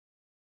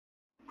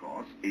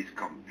course, is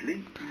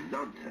complete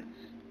nonsense.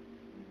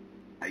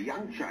 A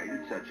young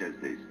child such as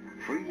this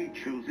freely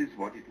chooses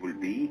what it will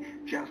be,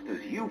 just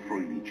as you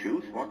freely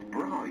choose what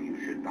bra you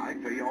should buy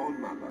for your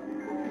own mother.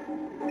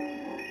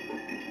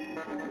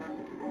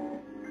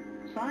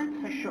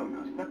 Science has shown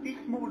us that this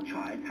small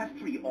child has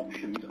three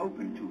options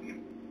open to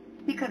him.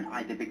 He can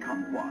either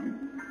become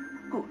 1,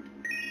 good,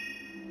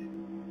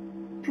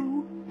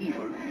 2,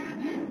 evil,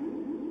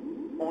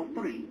 or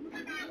 3,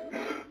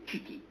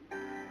 cheeky.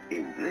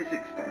 In this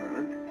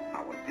experiment,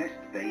 our test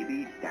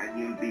baby,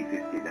 Daniel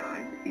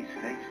B59, is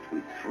faced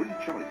with 3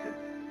 choices.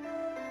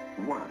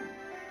 1.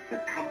 The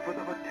comfort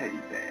of a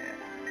teddy bear.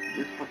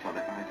 This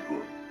personifies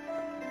good.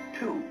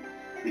 2.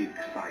 The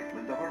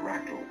excitement of a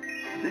rattle.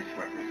 This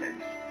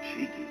represents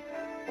cheeky.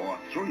 Or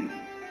 3.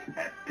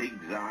 A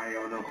pig's eye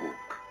on a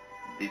hook.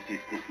 This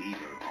is the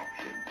evil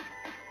option.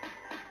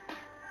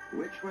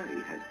 Which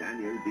way has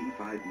Daniel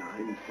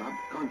B59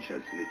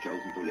 subconsciously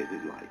chosen to live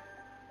his life?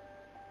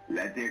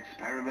 Let the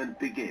experiment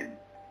begin.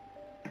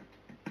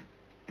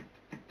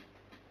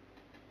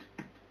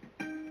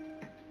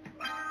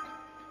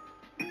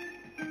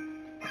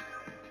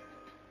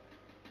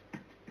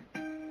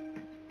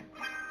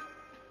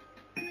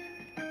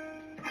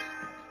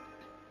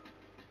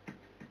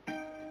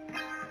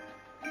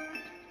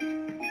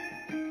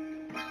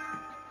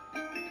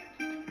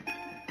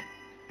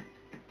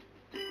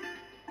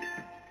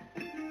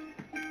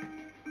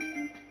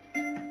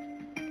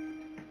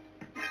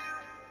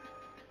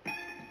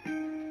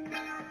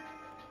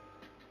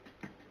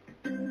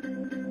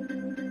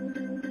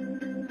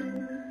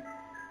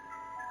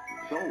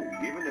 So,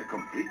 given a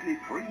completely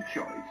free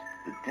choice,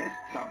 the test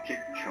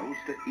subject chose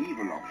the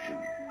evil option,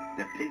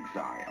 the pig's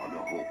eye on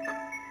a hook.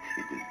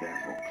 It is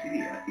therefore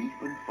clear,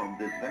 even from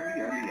this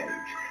very early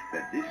age,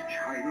 that this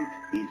child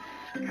is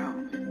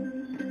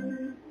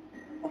scum.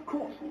 Of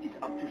course, it is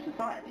up to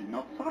society,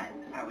 not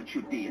science, how it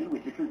should deal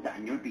with little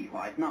Daniel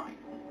B59.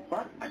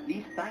 But, at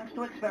least thanks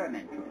to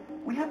Experimental,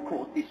 we have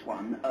caught this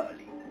one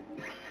early.